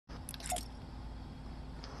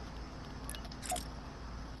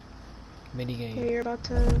Minigame. Okay, you're about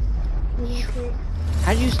to.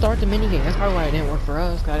 How did you start the minigame? That's probably why it didn't work for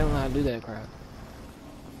us. 'Cause I don't know how to do that crap.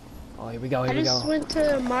 Oh, here we go. Here we I go. just went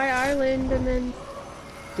to my island and then.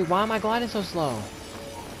 Dude, why am I gliding so slow?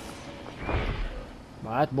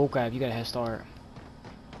 Wow, that's bullcrap. You got a head start.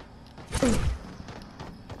 Is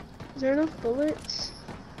there enough bullets?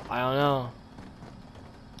 I don't know.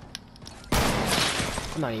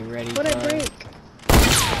 I'm not even ready. What'd I break?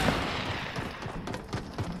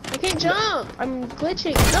 I can't jump! I'm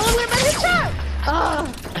glitching. No, I'm gonna make a trap! Ah!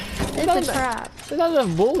 It's a trap. There's not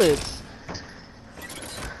enough bullets.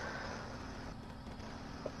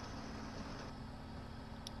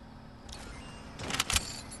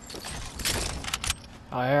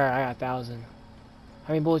 Oh, here, I got 1,000. How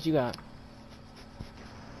many bullets you got?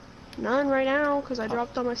 None right now, because I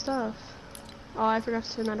dropped all my stuff. Oh, I forgot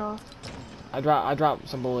to turn that off. I dropped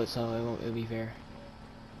some bullets, so it'll be fair.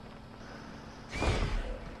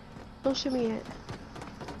 Don't shoot me yet.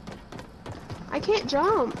 I can't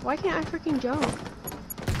jump. Why can't I freaking jump?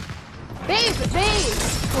 Babe! Babe!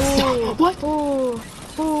 Oh, What?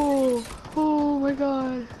 Oh my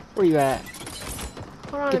god. Where you at?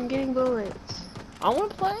 Hold on, I'm getting bullets. I want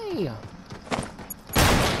to play.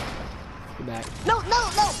 Get back. No!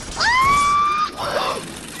 Ah!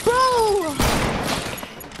 Bro!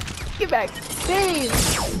 Get back. Babe!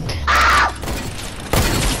 Ah!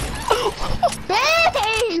 Babe!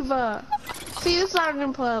 See, this is not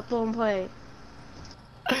an play.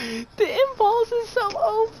 The impulse is so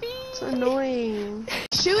OP. It's annoying.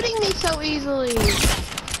 Shooting me so easily.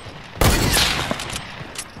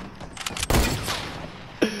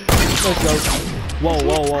 Let's go.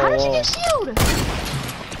 Whoa. How did you get shield?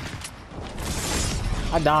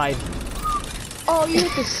 I died. Oh, you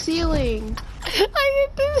hit the ceiling. I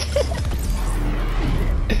hit this.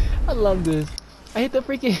 I love this. I hit the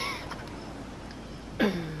freaking.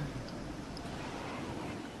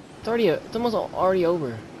 It's almost already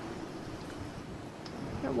over.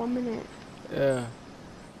 Got 1 minute. Yeah.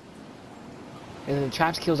 And then the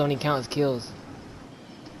traps kills don't even count as kills.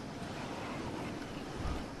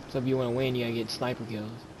 So if you want to win, you gotta get sniper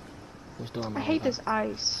kills. Which door am I hate this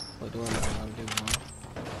ice. What door am I gonna do?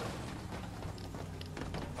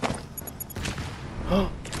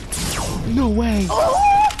 No way! Oh!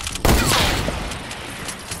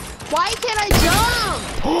 Why can't I jump?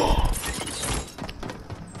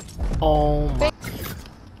 Oh my.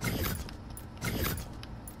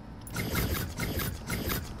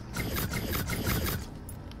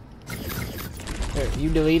 Here, you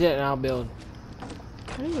delete it and I'll build.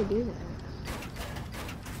 How do you do that?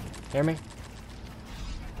 Hear me?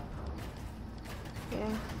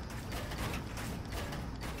 Yeah.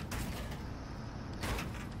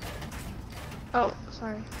 Oh,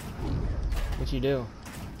 sorry. What you do?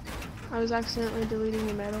 I was accidentally deleting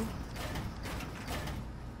the metal.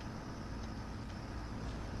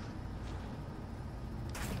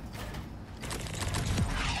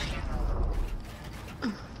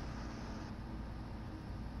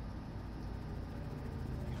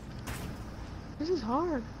 This is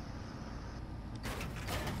hard.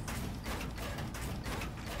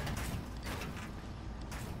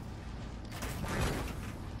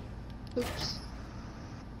 Oops.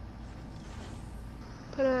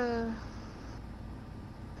 Here,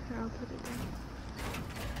 I'll put it down.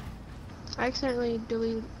 I accidentally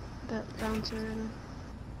deleted that bouncer and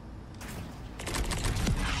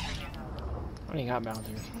I ain't got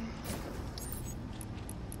bouncers.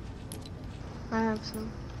 I have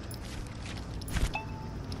some.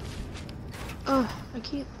 Oh, I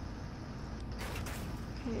can't.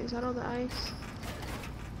 Okay, is that all the ice?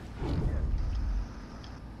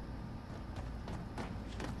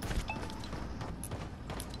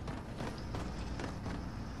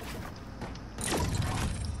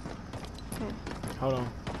 Okay. Hold on.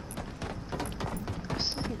 I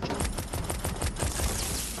still can't jump.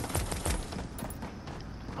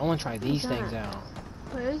 I want to try these What's things that? out.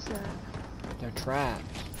 What is that? They're traps.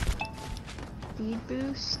 Speed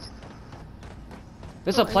boost?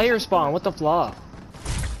 This is a player spawn. What the fluff?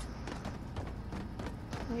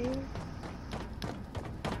 Player?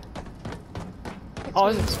 Oh,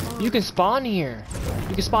 you can spawn here.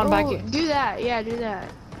 You can spawn back in. Do that. Yeah, do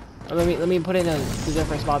that. Oh, let me put it in a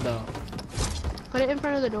different spot though. Put it in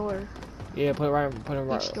front of the door. Yeah, put it right.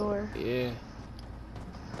 Each door. Yeah.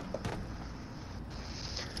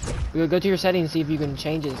 We'll go to your settings and see if you can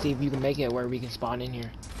change it, see if you can make it where we can spawn in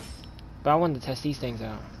here. But I wanted to test these things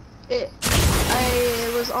out. It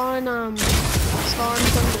was on spawn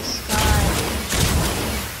from the sky.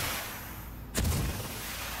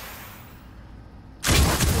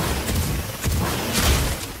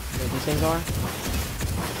 You know what these things are?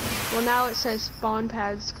 Well, now it says spawn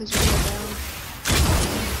pads because you're down.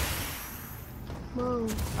 Whoa.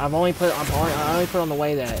 I only put on the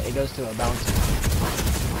way that it goes to a bouncer.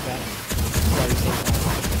 Okay.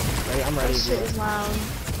 Ready? I'm ready. That shit is loud.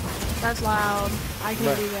 That's loud. I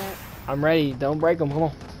can't do that. I'm ready. Don't break them. Come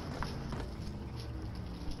on.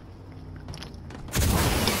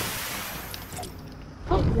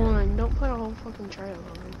 Put one. Don't put a whole fucking trailer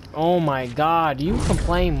on. Oh my god, you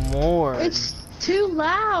complain more. It's too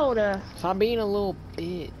loud. Stop being a little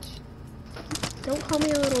bitch. Don't call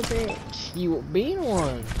me a little bitch. You being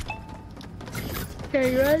one.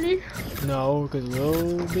 Okay, you ready? No, cause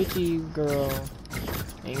little bitchy girl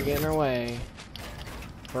ain't getting her way.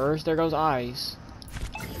 First there goes ice.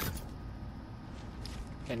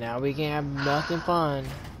 And now we can't have nothing fun.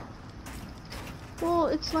 Well,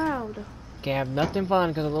 it's loud. Can't have nothing fun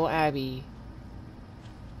because of little Abby.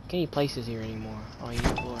 Can't even place this here anymore. Oh, you need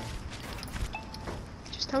the floor.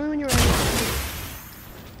 Just tell me when you're ready.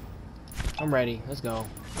 I'm ready. Let's go.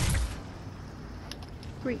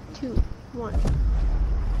 3, 2, 1.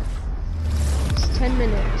 It's 10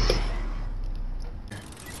 minutes.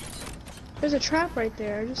 There's a trap right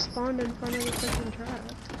there. I just spawned in front of the freaking trap.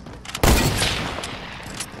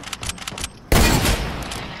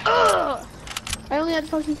 Ugh! I only had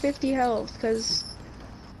fucking 50 health, cause...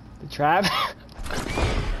 The trap?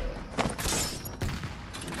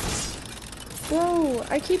 Whoa,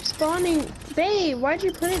 I keep spawning. Babe, why'd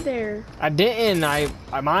you put it there? I didn't.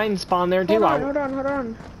 Mine spawned there too. Hold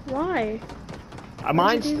on. Why? Mine.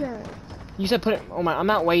 Why'd you do that? You said put it. Oh my! I'm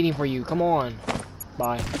not waiting for you. Come on.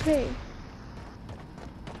 Bye. Okay.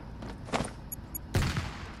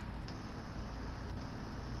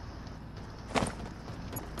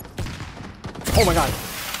 Oh my god.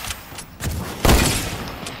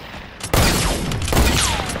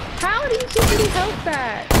 How do you keep getting health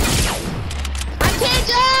back? I can't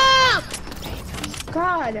jump!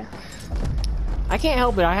 God. I can't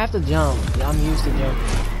help it. I have to jump. Yeah, I'm used to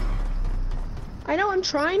jumping. I know I'm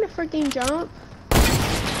trying to freaking jump.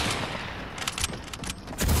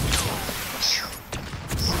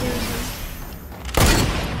 Seriously.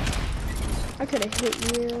 I could have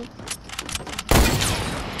hit you.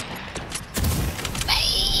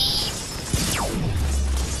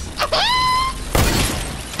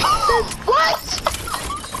 What?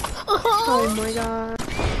 Oh my god.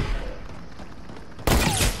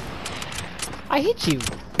 I hit you.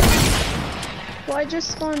 Well, I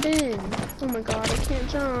just spawned in. Oh my god, I can't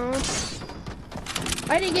jump.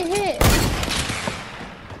 I didn't get hit.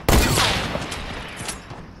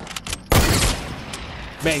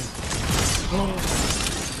 Babe.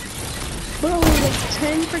 Bro, like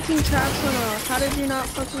 10 freaking traps went off. How did you not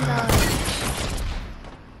fucking die?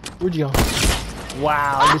 Where'd you go?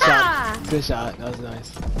 Wow, good shot. Good shot. That was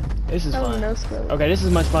nice. This is fun. No scope. Okay, this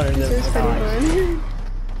is much funner This than is pretty fun.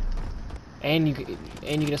 And you get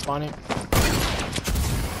to spawn it.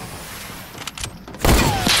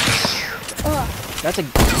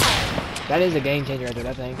 That is a game changer right there.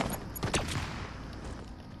 That thing.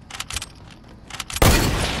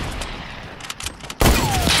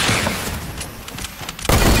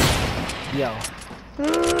 Yo.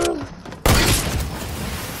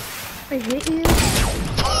 I hit you.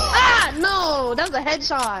 Ah, no, that was a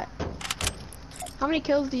headshot. How many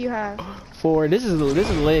kills do you have? 4. This is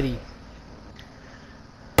Liddy.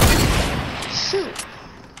 Shoot.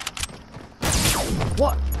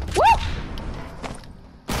 What? Woo!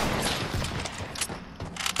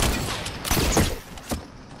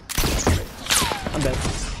 I'm dead.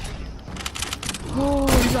 Oh,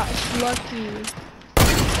 you got lucky.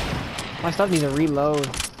 My stuff needs to reload.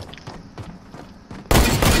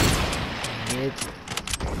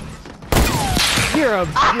 You're a.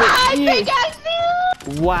 I think I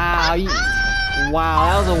see. Wow. Wow,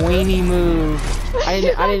 that was a weenie move. I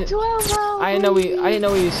didn't know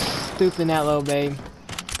we was stooping that low, babe.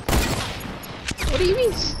 What do you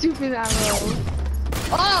mean stupid that low?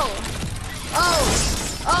 Oh!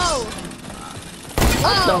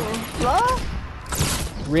 What?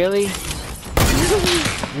 Really?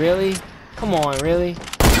 Really? Come on, really?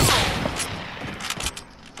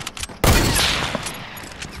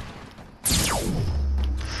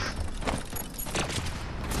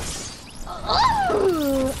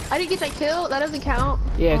 I didn't get that kill. That doesn't count.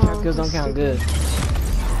 Yeah, kills don't count. Good.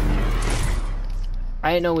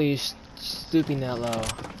 I didn't know we was stooping that low.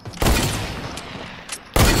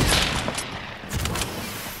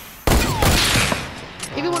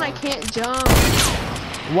 Even when I can't jump.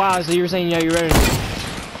 Wow, so you were saying, yeah, you're ready?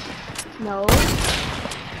 No.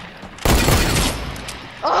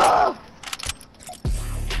 Oh!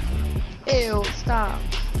 Ew, stop.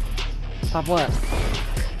 Stop what?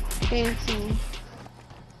 Dancing.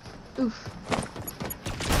 Oof.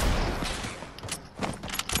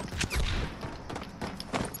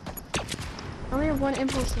 I only have one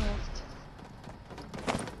impulse left.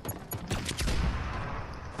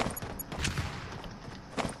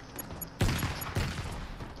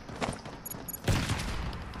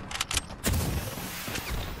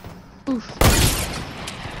 Oof.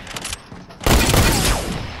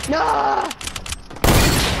 No!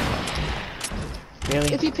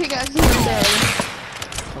 Really? If you pickaxe me, I'm dead.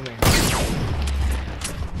 Come here.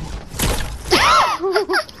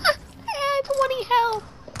 20 health.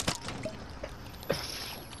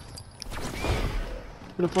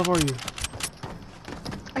 Where the fuck are you?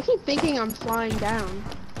 I keep thinking I'm flying down.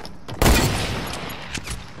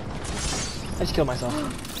 I just killed myself.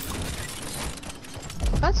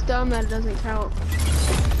 That's dumb that it doesn't count.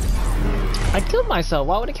 I killed myself.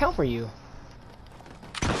 Why would it count for you?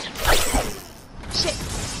 Shit.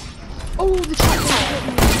 Oh, the shotgun hit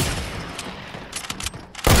me.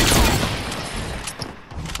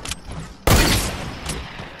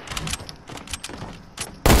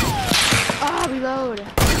 Ah, reload.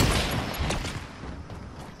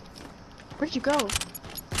 Where'd you go?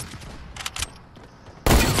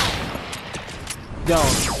 Go.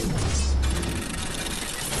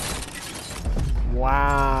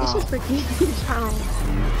 Wow. This is freaking down.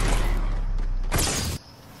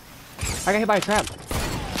 I got hit by a trap.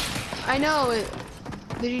 I know it.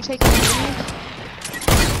 Did you take any damage?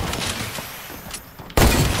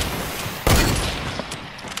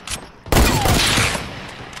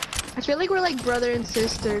 I feel like we're like brother and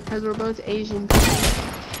sister because we're both Asian people.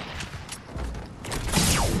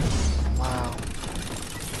 Wow.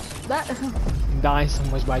 That. I'm dying so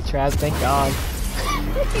much by traps. Thank God.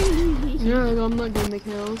 Yeah, like, I'm not getting the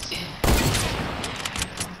kills.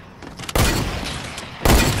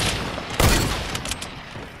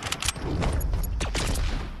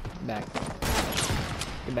 Back.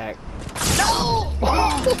 Get back. No!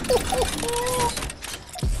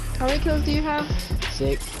 How many kills do you have?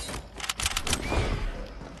 6.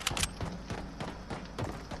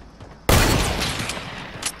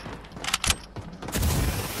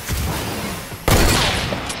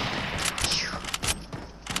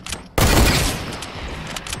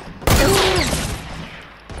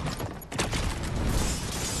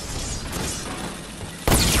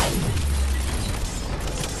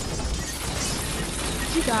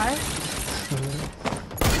 Did you die?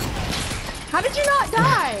 How did you not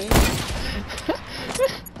die?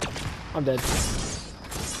 I'm dead.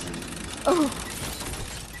 Oh.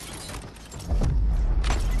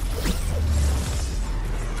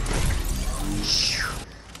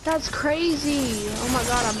 That's crazy. Oh my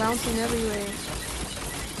god, I'm bouncing everywhere.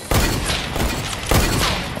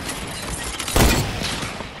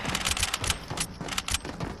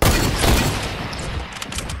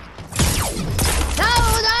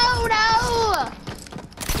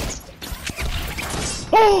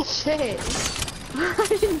 Oh shit! I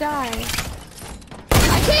didn't die.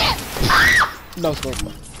 I can't! Ah! No scope.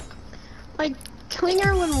 Like,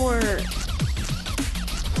 Klinger wouldn't work.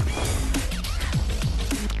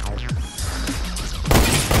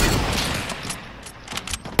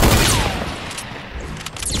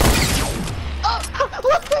 Oh!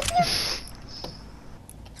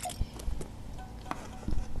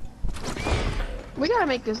 We gotta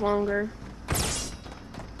make this longer.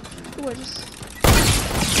 Ooh, I just...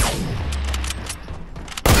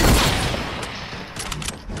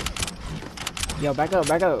 Yo, back up,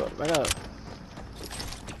 back up, back up.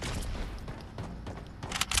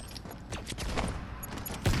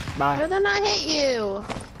 Bye. How did I hit you?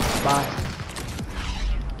 Bye.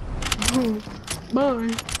 Bye.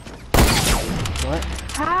 What?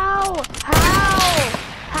 How? How?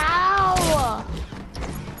 How?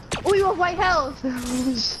 Oh, you have white health.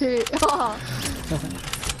 Oh, shit. Oh.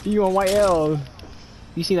 You on white L.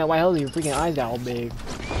 You seen that white L, your freaking eyes got all big.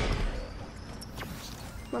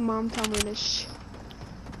 My mom told me this.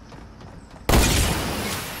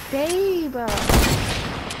 Babe.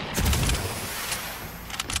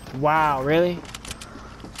 Wow, really?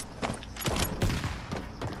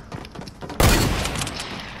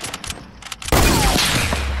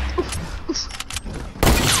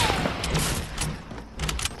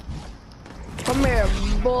 Come here,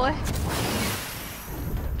 boy.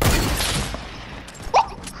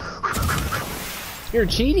 You're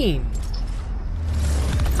cheating.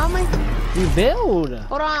 How am I? You build.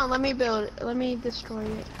 Hold on, let me build it. Let me destroy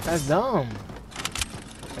it. That's dumb.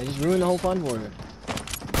 I just ruined the whole fun for it.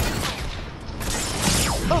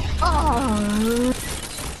 Oh.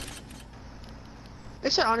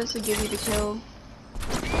 It should honestly give you the kill.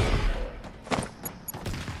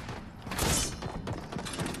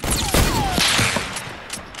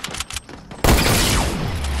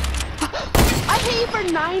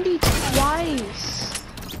 got 90 twice.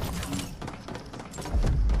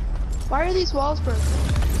 Why are these walls broken?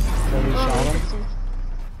 So we shot him? Interesting.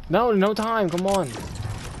 No, no time. Come on.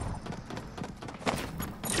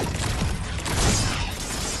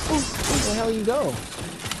 Where the hell you go?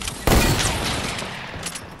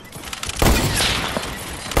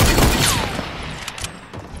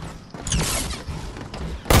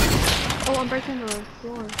 Oh, I'm breaking the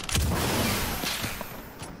floor.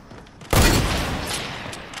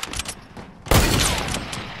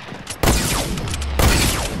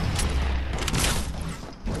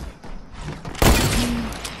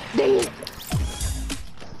 Dang it!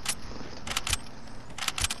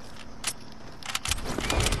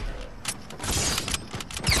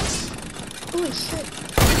 Holy shit.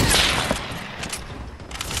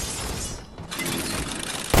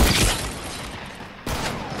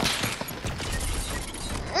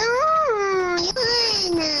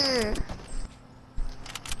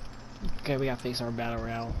 Okay, we gotta fix our battle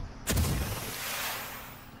royale.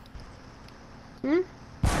 Hmm?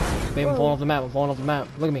 Babe, I'm falling off the map. I'm falling off the map.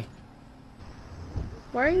 Look at me.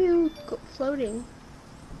 Why are you floating?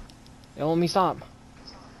 Don't let me stop.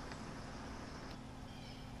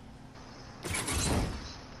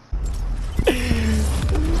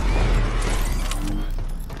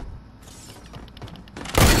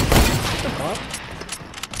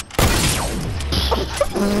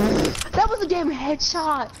 That was a damn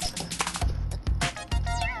headshot.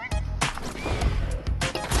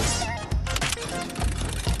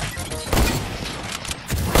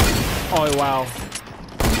 Oh wow.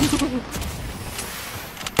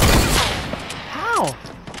 How?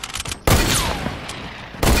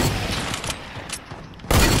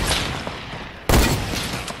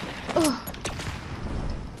 Ugh.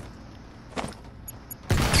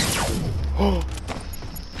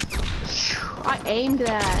 I aimed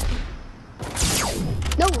that.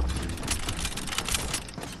 No.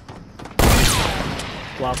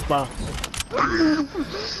 Blah blah.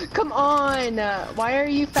 Come on. Why are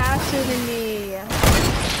you faster than me?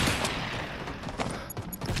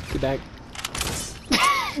 Get back.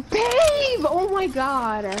 Babe! Oh my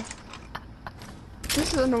god.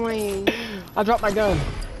 This is annoying. I dropped my gun.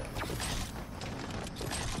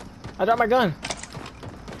 I dropped my gun.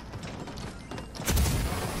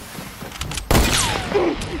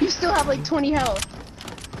 You still have like 20 health.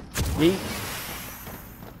 Yeet.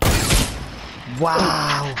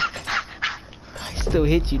 Wow. I still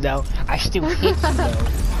hit you though. I still hit you though.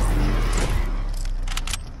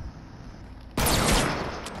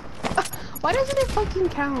 Why doesn't it fucking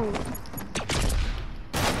count?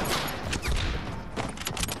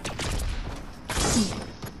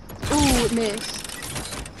 Ooh, it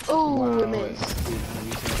missed. Ooh, Wow, it missed.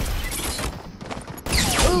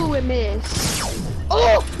 Ooh, it missed.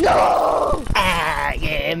 Oh, no! Ah,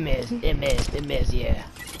 yeah, it missed. It missed. It missed, yeah.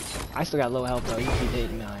 I still got low health though. You keep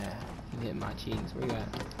hitting me. Oh, yeah. You hitting my cheeks. Where you at?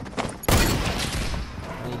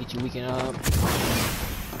 I need to get you weakened up.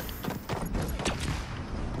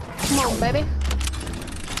 Come on, baby.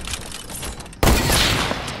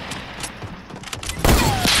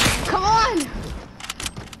 Come on!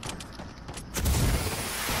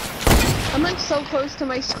 I'm like so close to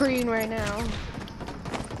my screen right now.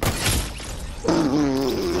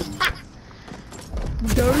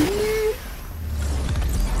 Dirty?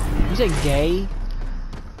 You said gay?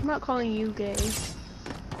 I'm not calling you gay.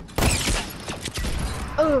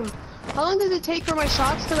 Oh, how long does it take for my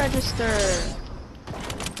shots to register?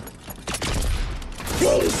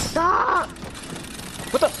 Babe, stop!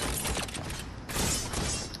 What the?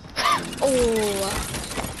 Oh.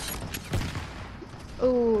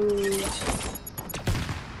 Oh.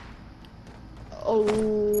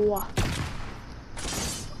 Oh.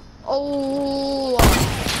 Oh.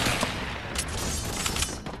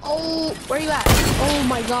 Oh, where are you at? Oh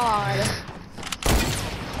my god.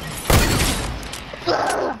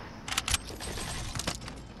 Ugh.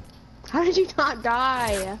 How did you not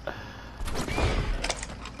die?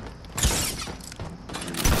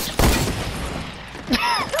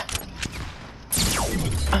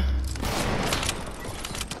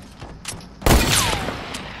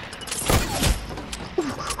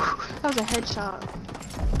 That was a headshot.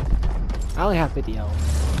 I only have 50 health.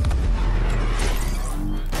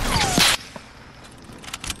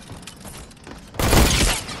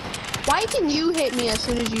 Why can you hit me as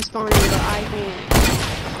soon as you spawn in, but I can't?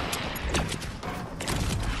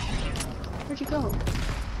 Where'd you go?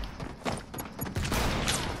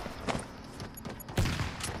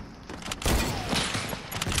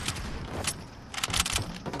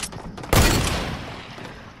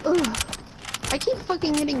 Ugh. I keep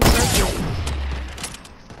fucking hitting circles.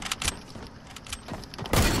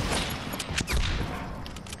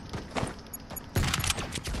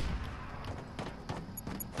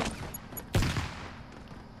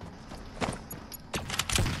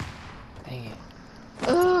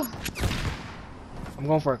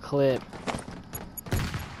 going for a clip.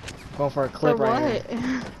 I'm going for a clip For right what?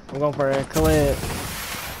 here. I'm going for a clip.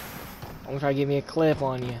 I'm gonna try to get me a clip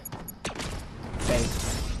on you. Okay.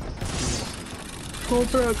 Go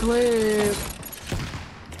for a clip.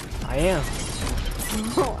 I am.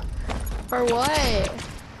 For what?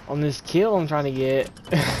 On this kill I'm trying to get.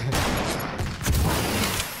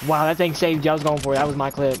 Wow, that thing saved you. I was going for it. That was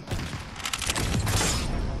my clip.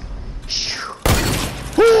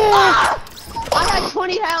 Ah! I had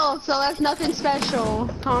 20 health, so that's nothing special.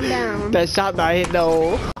 Calm down. That shot that I hit,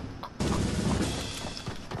 no.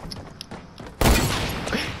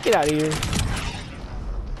 Get out of here.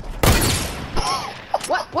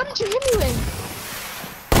 What did you hit me with?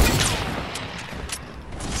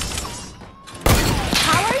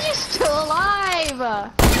 How are you still alive?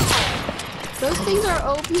 Those things are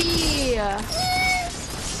OP.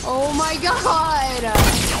 Oh my god.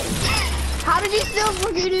 How did you still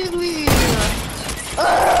fucking hit me?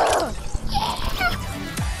 Ugh.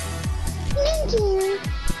 Thank you.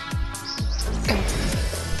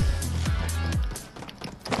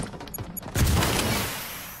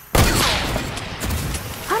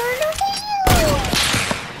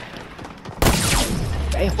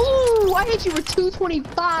 Damn. Ooh, I hit you with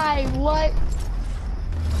 225. What?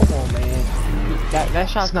 Come on, man. That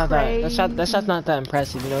shot's not Crazy. that shot's not that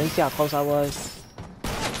impressive. You know, you see how close I was.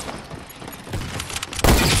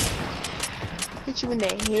 Hit you in the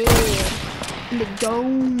head, in the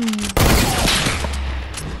dome.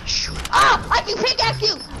 Ah! I can pickaxe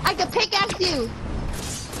you. I can pickaxe you.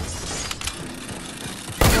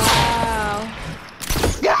 Wow.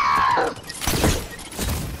 Ah!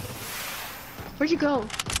 Where'd you go?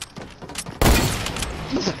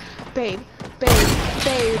 Babe, babe,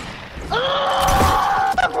 babe.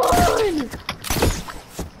 Ah! Run!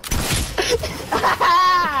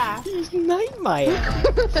 He's nightmare.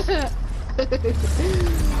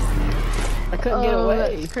 I couldn't get away.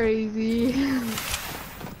 That's crazy.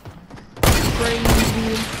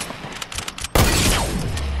 Crazy.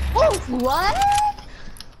 Oh, what?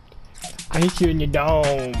 I hit you in your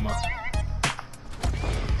dome.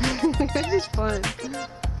 This is fun.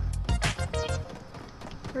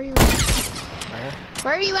 Where are you at? Where?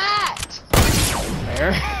 Where are you at?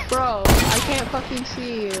 Where? Bro, I can't fucking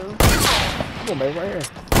see you. Come on, baby, right here.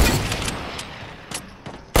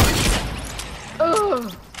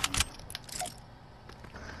 Ugh.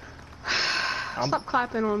 Stop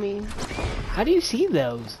clapping on me. How do you see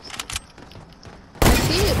those? I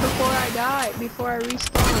see it before I die, before I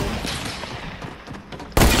respawn.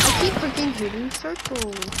 I keep freaking hitting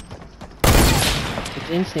circles. It's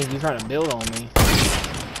instinct. You're trying to build on me.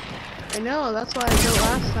 I know, that's why I built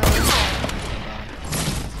last time.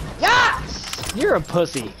 Yes! You're a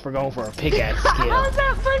pussy for going for a pickaxe skill. How's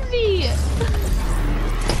that pussy?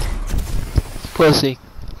 Pussy.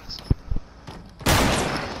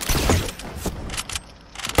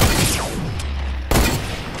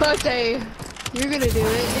 Pussy, you're gonna do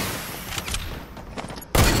it.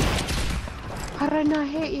 How did I not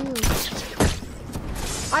hit you?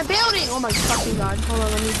 I'm building! Oh my fucking god. Hold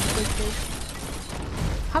on, let me fix this.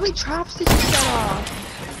 How many traps did you set off?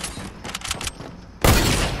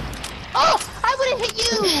 Oh! I would've hit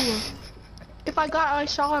you! If I got my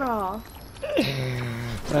shot off.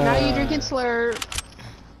 Now you drinking slurp.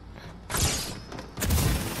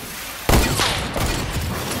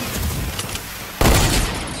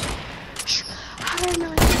 How did I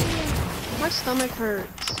not hit you? My stomach hurts.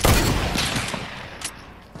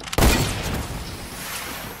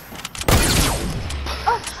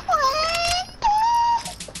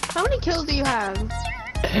 How many kills do you have?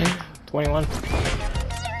 21.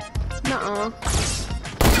 Nuh-uh.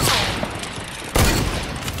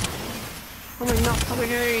 I'm not fucking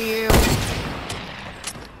hitting you.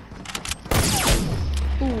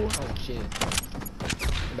 Ooh. Oh shit.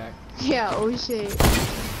 Get back. Yeah, oh shit.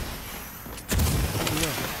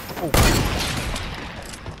 Oh.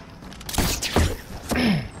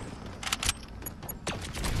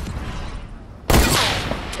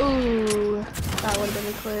 Ooh. That would have been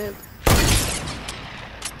a clip.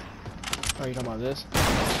 Oh, you talking about this?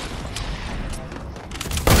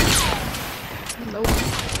 Nope.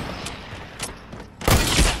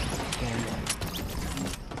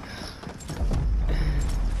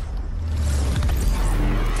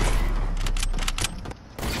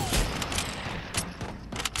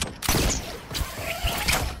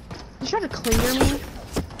 You trying to clear me?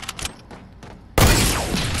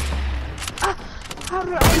 Ah! How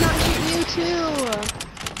did I not hit you too?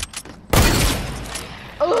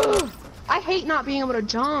 Ugh! I hate not being able to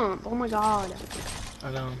jump. Oh my god.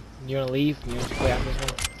 I know. You wanna leave? You wanna play out this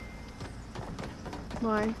one?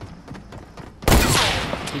 Why?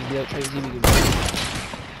 so you can go try to see if you can.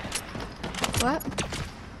 What?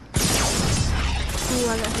 Ooh,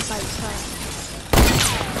 I got hit by the shot.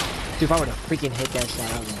 Dude, if I were to freaking hit that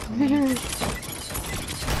shot, I was like,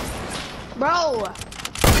 Bro!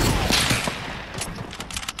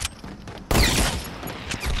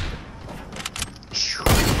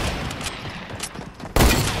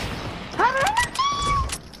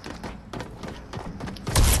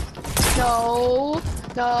 No,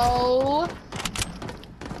 no.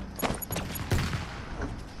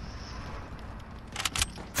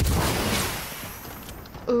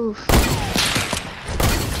 Oof.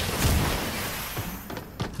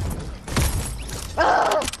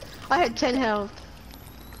 Oh, I had 10 health.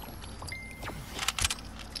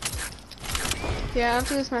 Yeah,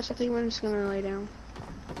 after this match, I think I'm just gonna lay down.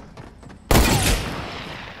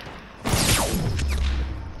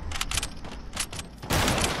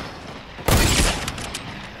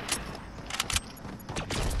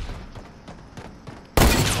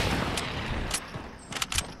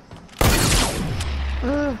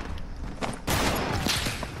 Ugh.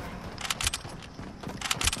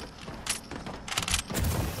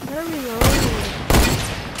 Better reload.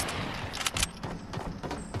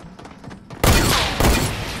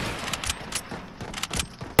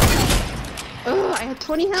 Ugh, I had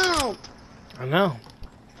 20 health. I know.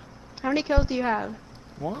 How many kills do you have?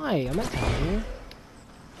 Why? I'm not telling you.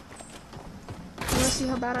 I wanna see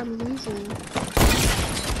how bad I'm losing.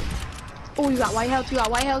 Oh, you got white health, you got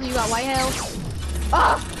white health, you got white health.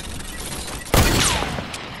 Ah!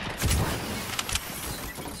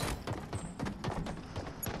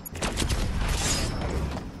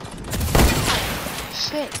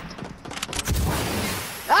 Shit.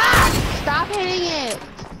 Ah! Stop hitting it!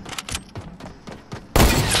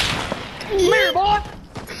 Come here, boy!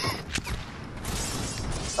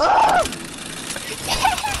 Oh!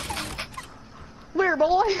 Come here,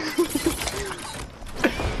 boy!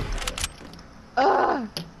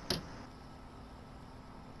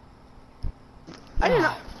 I didn't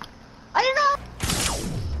know. I didn't know.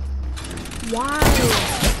 Why?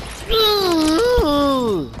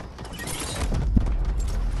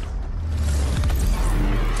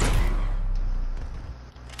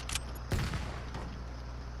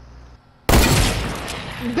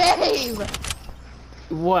 Babe!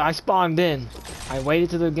 What? I spawned in. I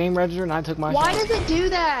waited to the game register and I took my Why shot. does it do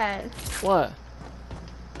that? What?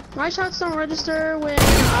 My shots don't register when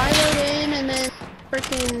I load in and then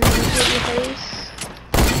freaking hit your face.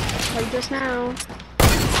 Like just now.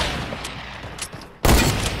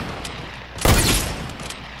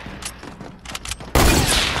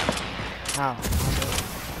 How?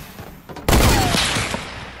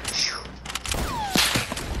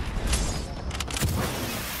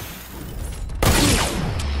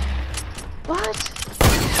 What?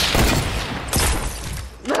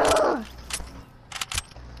 Ugh.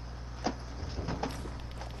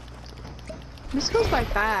 This goes by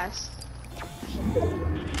fast.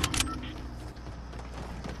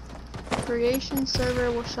 Creation server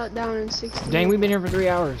will shut down in 60 Dang, we've been here for 3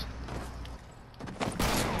 hours.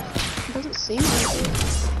 It doesn't seem like it.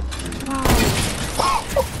 Wow.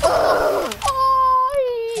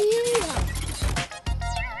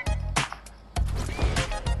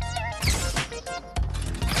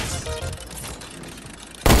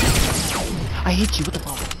 I hit you. What the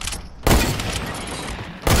fuck?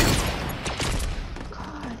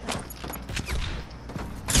 God.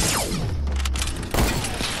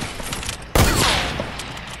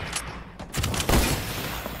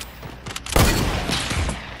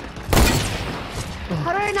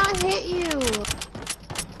 How did I not hit you?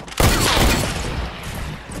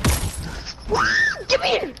 Give me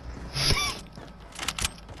here!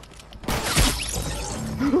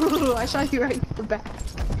 I shot you right in the back.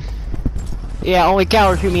 Yeah, only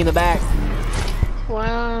coward shoot me in the back.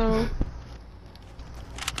 Wow.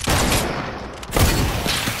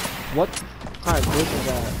 What kind of glitch is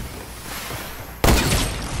that?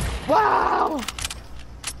 Wow!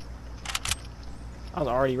 I was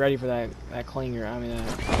already ready for that clinger. I mean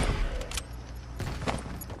that.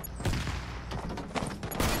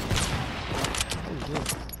 Oh, dude.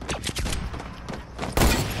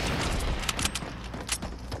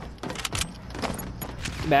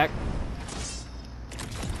 Back.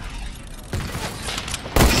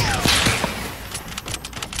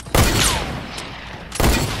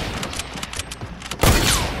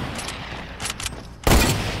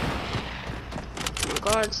 Oh my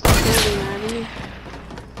God, stop building at me.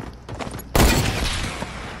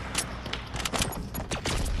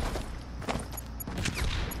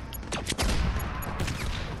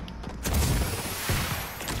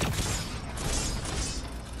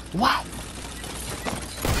 What?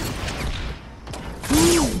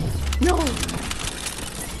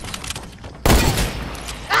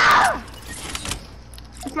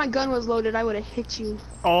 my gun was loaded, I would have hit you.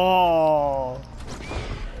 Oh.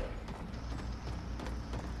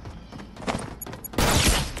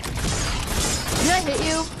 Did I hit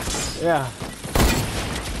you? Yeah.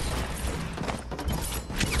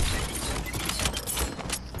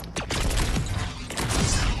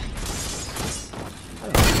 Oh,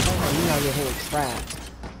 you gotta get hit with traps.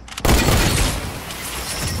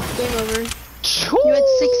 Game over. You had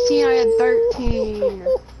 16, I had 13.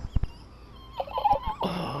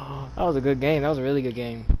 That was a good game. That was a really good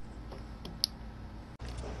game.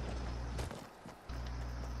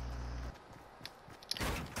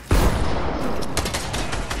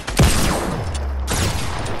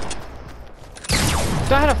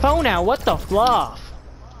 I had a phone out. What the fluff?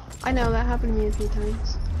 I know, that happened to me a few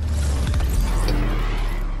times.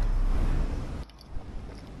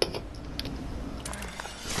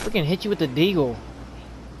 Freaking hit you with the deagle.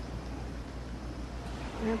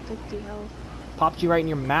 I have 50 health. Popped you right in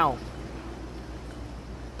your mouth.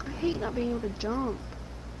 I hate not being able to jump.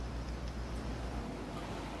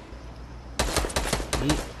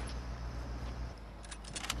 Yeet.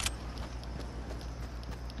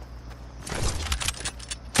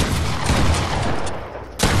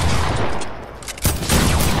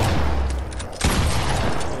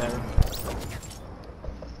 Whatever.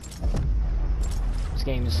 This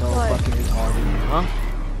game is so What? fucking retarded. Huh?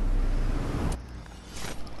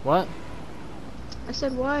 What? I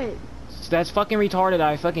said what? That's fucking retarded.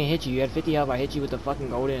 I fucking hit you. You had 50 health. I hit you with the fucking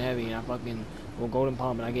golden heavy, and I fucking golden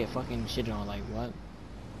pump, and I get fucking shitted on. Like what?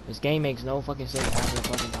 This game makes no fucking sense half the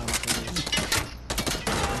fucking time I finish.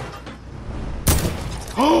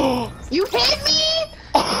 You hit me!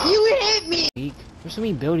 You hit me! Weak. There's so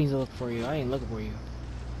many buildings to look for you. I ain't looking for you.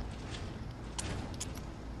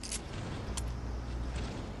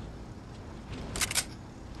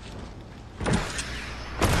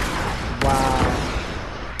 Wow.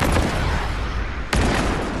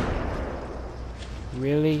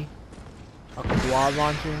 Really? A quad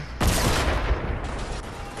launcher?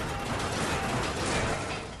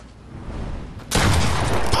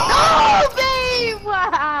 Oh, babe!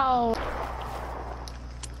 Wow!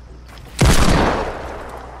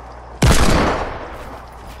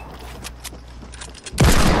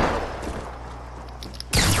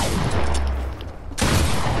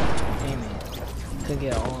 Damn it. Couldn't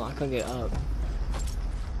get on. I couldn't get up.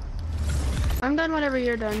 I'm done whenever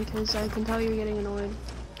you're done, because I can tell you're getting annoyed.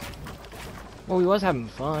 Well, we was having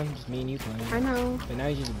fun. Just me and you playing. I know. But now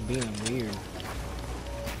you're just being weird.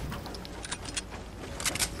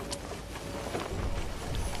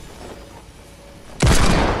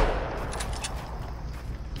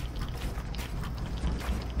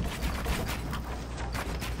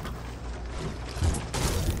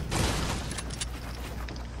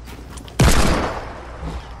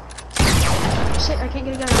 Shit, I can't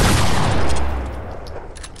get a gun.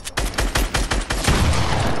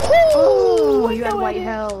 Oh, you had white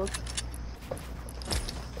health.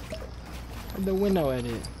 The window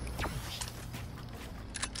edit.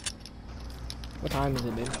 What time is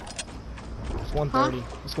it, babe? It's 1:30.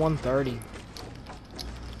 It's 1:30.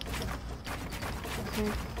 Okay.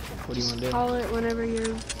 What do you want to do? Call it whenever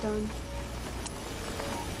you're done.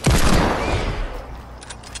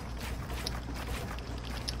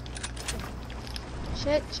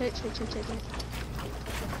 Shit.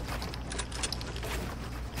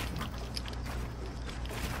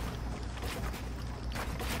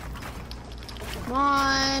 Come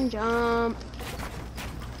on, jump.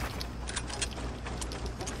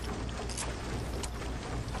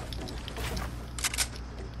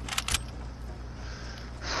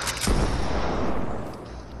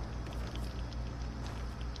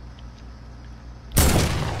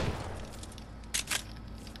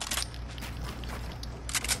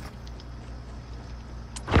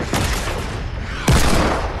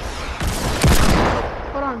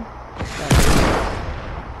 Hold on.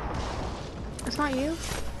 That's not you?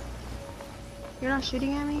 You're not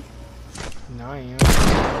shooting at me? No, I am.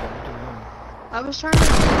 I was trying to do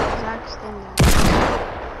the exact thing there.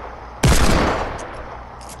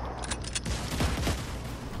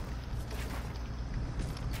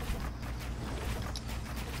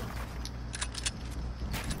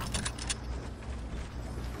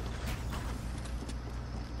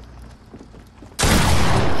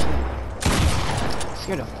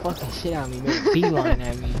 Scared the fucking shit out of me, made a beeline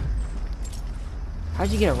at me. How'd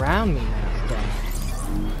you get around me now, stuff?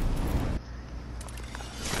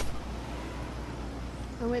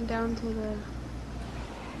 I went down to the...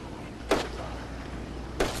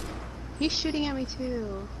 He's shooting at me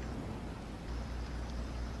too.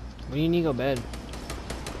 What do you need to go bed?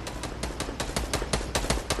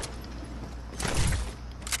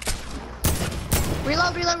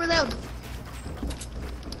 Reload, reload, reload.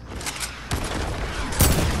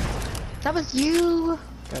 That was you.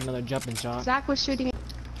 Got another jumping shot. Zach was shooting me.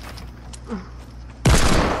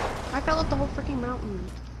 I fell up the whole freaking mountain.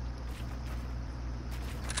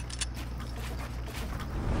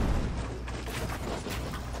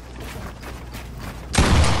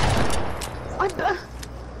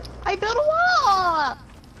 I built a wall!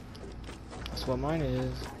 That's what mine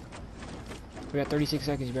is. We got 36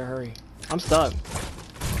 seconds, you better hurry. I'm stuck.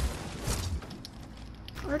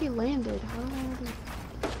 I already landed. How do I already...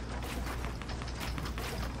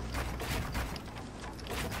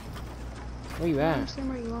 Where you I don't at? understand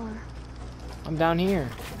where you are. I'm down here.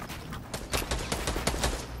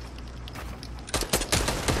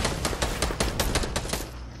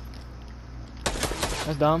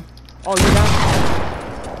 That's dumb. Oh, you're down.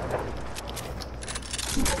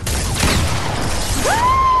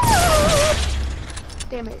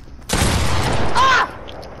 Damn it. Ah!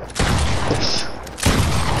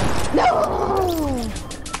 No!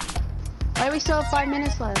 Why do we still have 5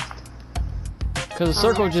 minutes left? Cause the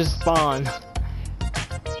circle just spawned.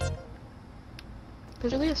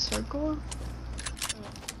 There's really a circle?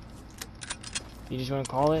 You just wanna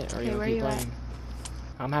call it, or Okay, you where wanna keep you at? playing?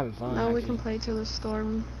 I'm having fun. No, we actually. can play till the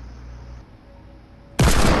storm.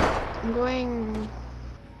 I'm going...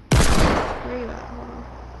 Where are you at? Hold on.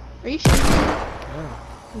 Are you shooting me? Yeah.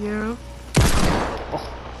 Yeah.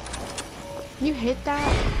 Oh. You hit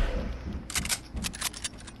that?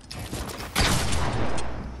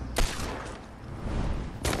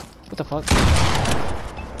 What the fuck?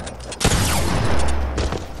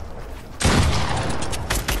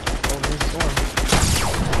 Oh, there's the storm.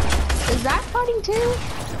 Is that fighting too?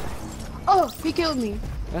 Oh, he killed me.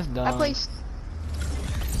 That's dumb. I placed...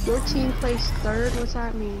 Your team placed 3rd? What's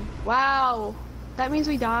that mean? Wow. That means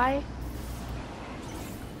we die?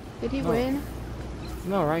 Did he No. win?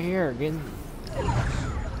 No, right here. Get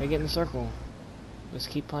in the circle. Let's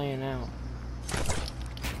keep playing out.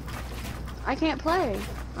 I can't play.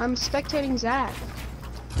 I'm spectating Zach.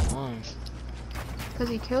 Come on. Because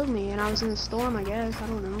he killed me and I was in the storm, I guess. I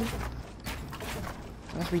don't know.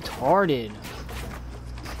 That's retarded.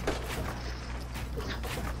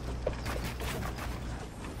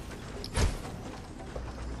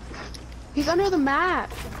 He's under the map.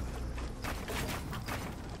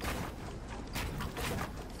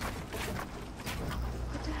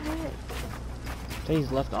 What the heck? Say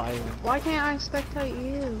he's left the island. Why can't I spectate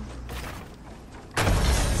you?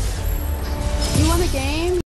 You won the game?